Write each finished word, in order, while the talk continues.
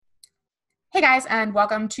Hey guys, and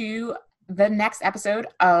welcome to the next episode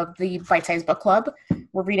of the Bite Size Book Club.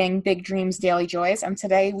 We're reading Big Dreams, Daily Joys, and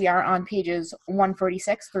today we are on pages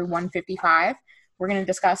 146 through 155. We're going to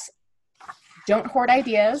discuss Don't Hoard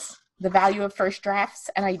Ideas, the value of first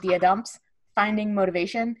drafts and idea dumps, finding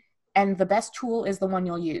motivation, and the best tool is the one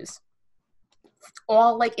you'll use.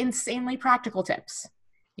 All like insanely practical tips.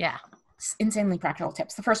 Yeah. Insanely practical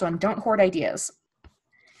tips. The first one, don't hoard ideas.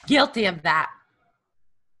 Guilty of that.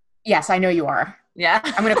 Yes, I know you are. Yeah.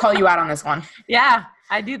 I'm going to call you out on this one. Yeah,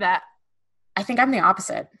 I do that. I think I'm the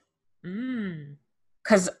opposite.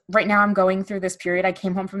 Because right now I'm going through this period. I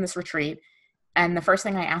came home from this retreat, and the first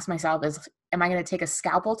thing I ask myself is, am I going to take a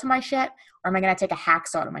scalpel to my shit, or am I going to take a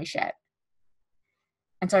hacksaw to my shit?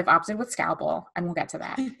 And so I've opted with scalpel, and we'll get to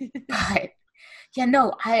that. But yeah,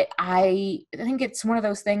 no, I think it's one of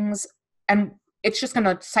those things, and it's just going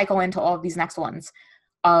to cycle into all of these next ones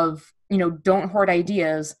of, don't hoard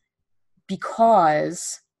ideas,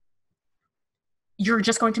 because you're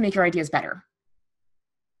just going to make your ideas better.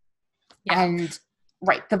 Yeah. And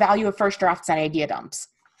right, the value of first drafts and idea dumps.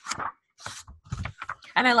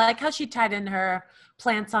 And I like how she tied in her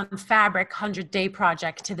Plants on Fabric 100-day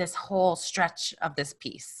project to this whole stretch of this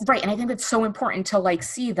piece. Right, and I think that's so important to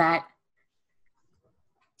see that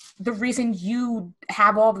the reason you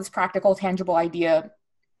have all of this practical, tangible idea,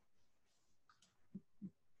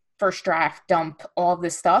 first draft, dump, all of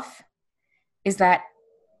this stuff, is that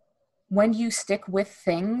when you stick with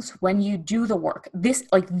things, when you do the work, this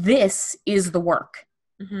is the work.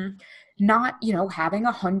 Mm-hmm. Not, having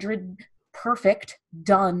 100 perfect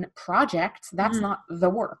done projects. That's not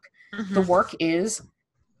the work. Mm-hmm. The work is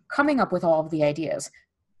coming up with all of the ideas,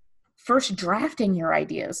 first drafting your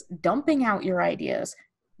ideas, dumping out your ideas,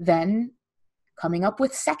 then coming up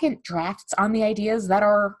with second drafts on the ideas that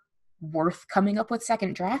are worth coming up with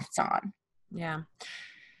second drafts on. Yeah.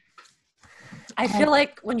 I feel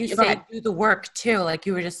like when you say do the work too, like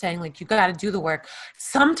you were just saying, you got to do the work.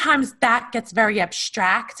 Sometimes that gets very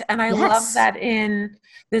abstract. And I love that in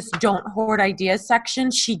this Don't Hoard Ideas section,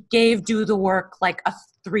 she gave do the work like a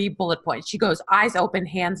 3 bullet points. She goes, eyes open,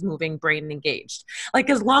 hands moving, brain engaged.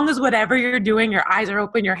 As long as whatever you're doing, your eyes are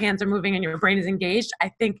open, your hands are moving, and your brain is engaged, I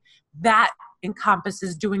think that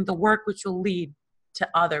encompasses doing the work, which will lead to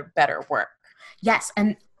other better work. Yes.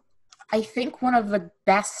 And I think one of the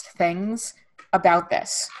best things about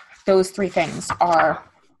this, those 3 things, are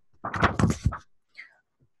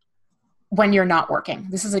when you're not working.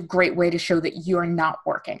 This is a great way to show that you're not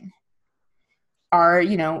working.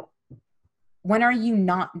 When are you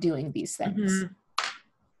not doing these things? Mm-hmm.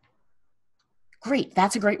 Great.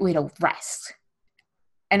 That's a great way to rest.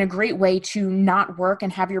 And a great way to not work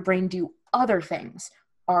and have your brain do other things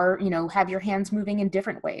are, have your hands moving in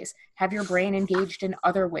different ways, have your brain engaged in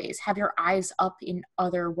other ways, have your eyes up in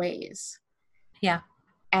other ways. Yeah.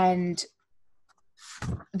 And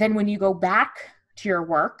then when you go back to your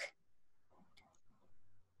work,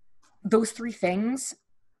 those 3 things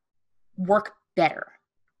work better.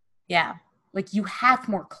 Yeah. You have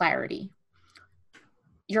more clarity.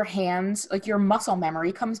 Your hands, your muscle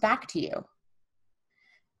memory comes back to you.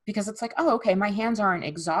 Because it's oh, okay, my hands aren't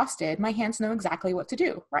exhausted. My hands know exactly what to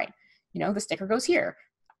do, right? The sticker goes here.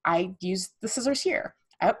 I use the scissors here.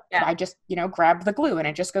 I just, grab the glue and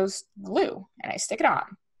it just goes glue and I stick it on.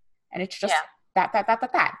 And it's just that.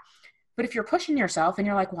 But if you're pushing yourself and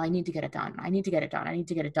you're well, I need to get it done. I need to get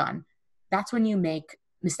it done. That's when you make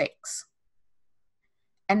mistakes.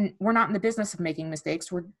 And we're not in the business of making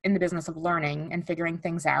mistakes. We're in the business of learning and figuring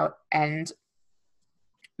things out and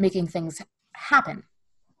making things happen.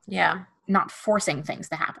 Yeah. Not forcing things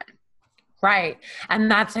to happen. Right.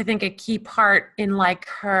 And that's, I think, a key part in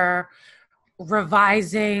her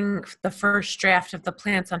revising the first draft of the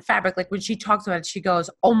Plants on Fabric. When she talks about it, she goes,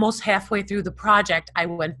 almost halfway through the project, I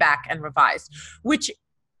went back and revised, which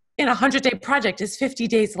in a 100-day project is 50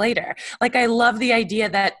 days later. I love the idea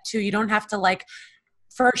that too, you don't have to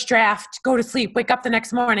first draft, go to sleep, wake up the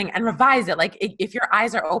next morning and revise it. If your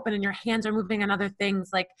eyes are open and your hands are moving on other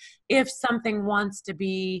things, if something wants to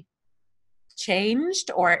be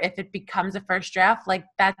changed or if it becomes a first draft,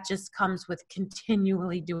 that just comes with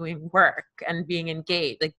continually doing work and being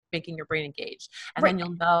engaged, making your brain engaged. And then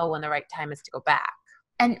you'll know when the right time is to go back.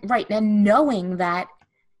 And knowing that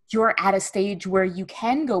you're at a stage where you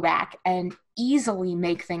can go back and easily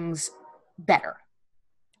make things better.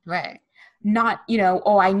 Right. Not,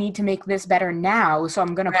 I need to make this better now, so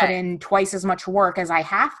I'm going to put in twice as much work as I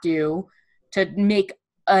have to make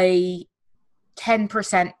a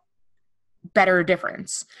 10% better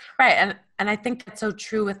difference. Right. And I think that's so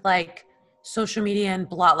true with social media and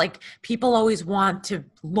blog, like people always want to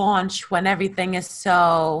launch when everything is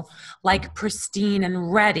so like pristine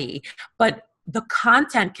and ready, but the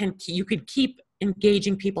content you could keep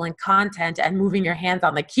engaging people in content and moving your hands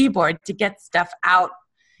on the keyboard to get stuff out,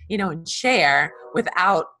 and share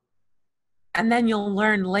without, and then you'll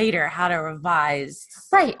learn later how to revise.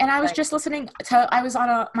 Right. And I was just listening to, I was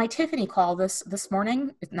on my Tiffany call this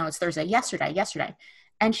morning. No, it's Thursday, yesterday.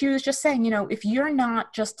 And she was just saying, if you're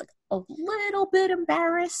not just a little bit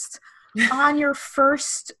embarrassed on your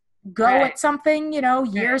first go at something,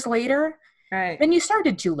 years later, then you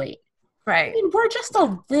started too late. Right. I mean, we're just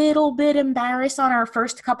a little bit embarrassed on our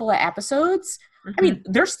first couple of episodes. Mm-hmm. I mean,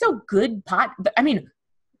 they're still good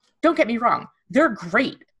don't get me wrong. They're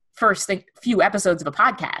great first few episodes of a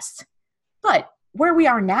podcast. But where we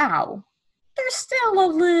are now, they're still a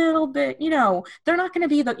little bit, they're not going to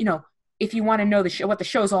be the, if you want to know what the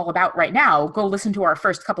show's all about right now, go listen to our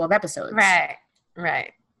first couple of episodes.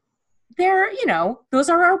 Right. They're, those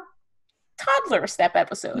are our toddler step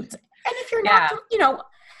episodes. And if you're not,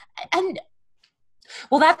 and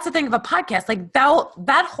well, that's the thing of a podcast. Like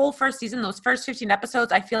that whole first season, those first 15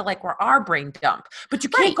 episodes, I feel like were our brain dump. But you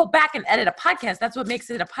can't go back and edit a podcast. That's what makes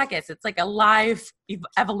it a podcast. It's like a live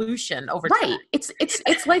evolution over time.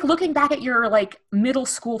 It's like looking back at your like middle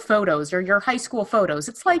school photos or your high school photos.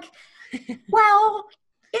 It's like, well,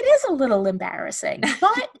 it is a little embarrassing,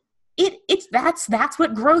 but that's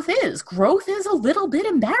what growth is. Growth is a little bit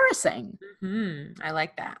embarrassing. Mm-hmm. I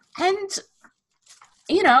like that. And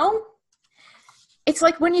it's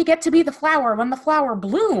like when you get to be the flower, when the flower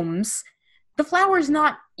blooms, the flower's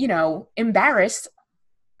not, embarrassed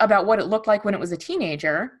about what it looked like when it was a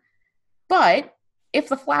teenager. But if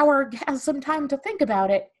the flower has some time to think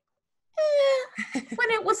about it, when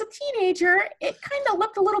it was a teenager, it kind of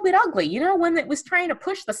looked a little bit ugly, when it was trying to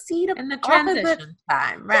push the seed in the transition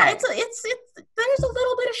time, right? Yeah, it's there's a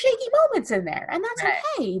little bit of shaky moments in there, and that's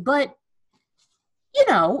okay. But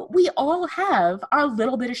we all have our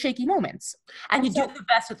little bit of shaky moments. And you do the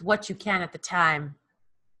best with what you can at the time.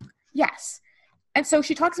 Yes. And so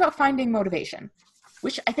she talks about finding motivation,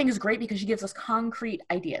 which I think is great because she gives us concrete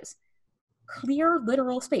ideas. Clear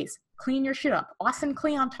literal space. Clean your shit up. Austin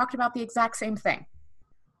Kleon talked about the exact same thing.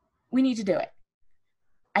 We need to do it.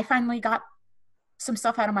 I finally got some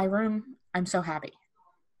stuff out of my room. I'm so happy.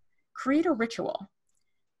 Create a ritual.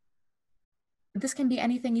 This can be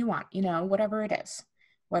anything you want, whatever it is.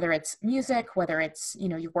 Whether it's music, whether it's,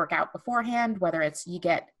 you work out beforehand, whether it's you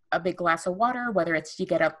get a big glass of water, whether it's you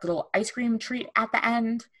get a little ice cream treat at the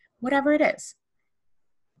end, whatever it is.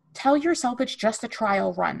 Tell yourself it's just a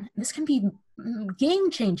trial run. This can be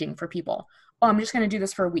game-changing for people. Oh, I'm just going to do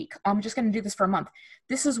this for a week. Oh, I'm just going to do this for a month.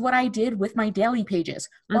 This is what I did with my daily pages.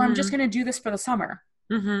 Mm-hmm. Oh, I'm just going to do this for the summer.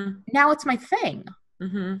 Mm-hmm. Now it's my thing.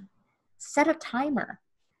 Mm-hmm. Set a timer.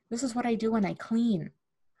 This is what I do when I clean.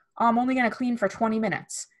 Oh, I'm only going to clean for 20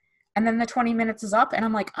 minutes. And then the 20 minutes is up and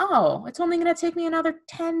I'm like, oh, it's only going to take me another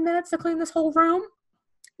 10 minutes to clean this whole room?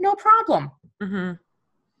 No problem. Mm-hmm.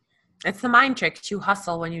 It's the mind trick. You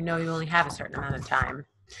hustle when you know you only have a certain amount of time.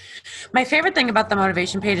 My favorite thing about the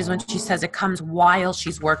motivation page is when she says it comes while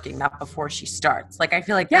she's working, not before she starts. Like, I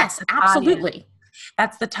feel like yes, absolutely.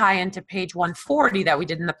 That's the tie-in to page 140 that we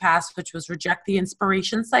did in the past, which was reject the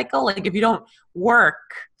inspiration cycle. Like, if you don't work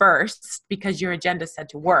first because your agenda said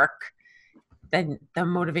to work, then the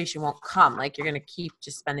motivation won't come. Like, you're going to keep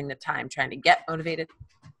just spending the time trying to get motivated.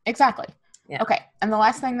 Exactly. Yeah. Okay. And the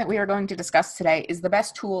last thing that we are going to discuss today is the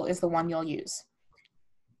best tool is the one you'll use.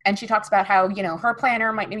 And she talks about how, her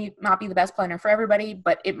planner might not be the best planner for everybody,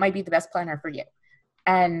 but it might be the best planner for you.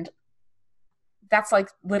 And that's like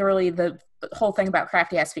literally the whole thing about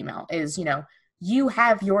Crafty Ass Female is, you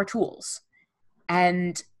have your tools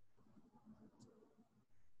and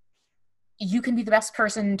you can be the best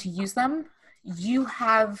person to use them. You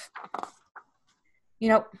have,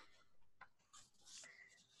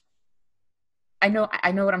 I know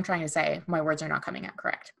what I'm trying to say. My words are not coming out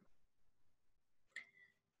correct.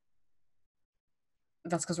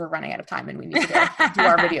 That's because we're running out of time and we need to do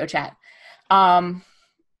our video chat.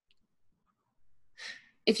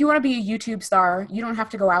 If you want to be a YouTube star, you don't have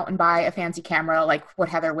to go out and buy a fancy camera like what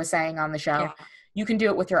Heather was saying on the show. Yeah. You can do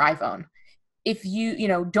it with your iPhone. If you,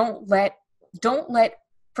 don't let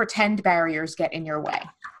pretend barriers get in your way.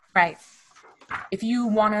 Right. If you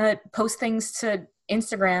want to post things to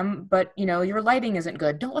Instagram, but your lighting isn't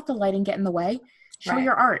good, don't let the lighting get in the way. Show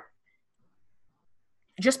your art.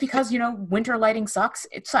 Just because, winter lighting sucks,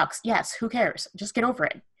 it sucks. Yes, who cares? Just get over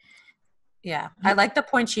it. Yeah. I like the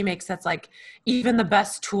point she makes that's like, even the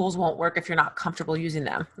best tools won't work if you're not comfortable using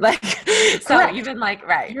them. Like, so Correct. even like,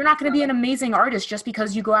 right. You're not going to be an amazing artist just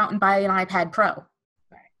because you go out and buy an iPad Pro.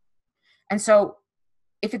 Right. And so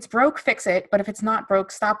if it's broke, fix it. But if it's not broke,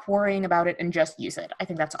 stop worrying about it and just use it. I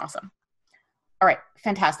think that's awesome. All right.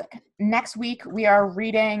 Fantastic. Next week, we are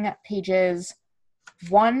reading pages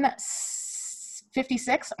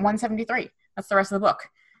 156, 173. That's the rest of the book.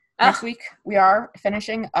 Next week, we are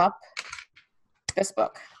finishing up this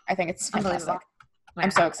book. I think it's fantastic.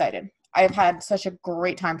 I'm so excited. I've had such a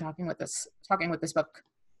great time talking about this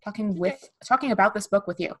book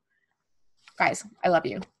with you. Guys, I love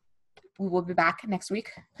you. We will be back next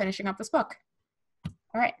week finishing up this book.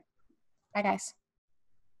 All right. Bye, guys.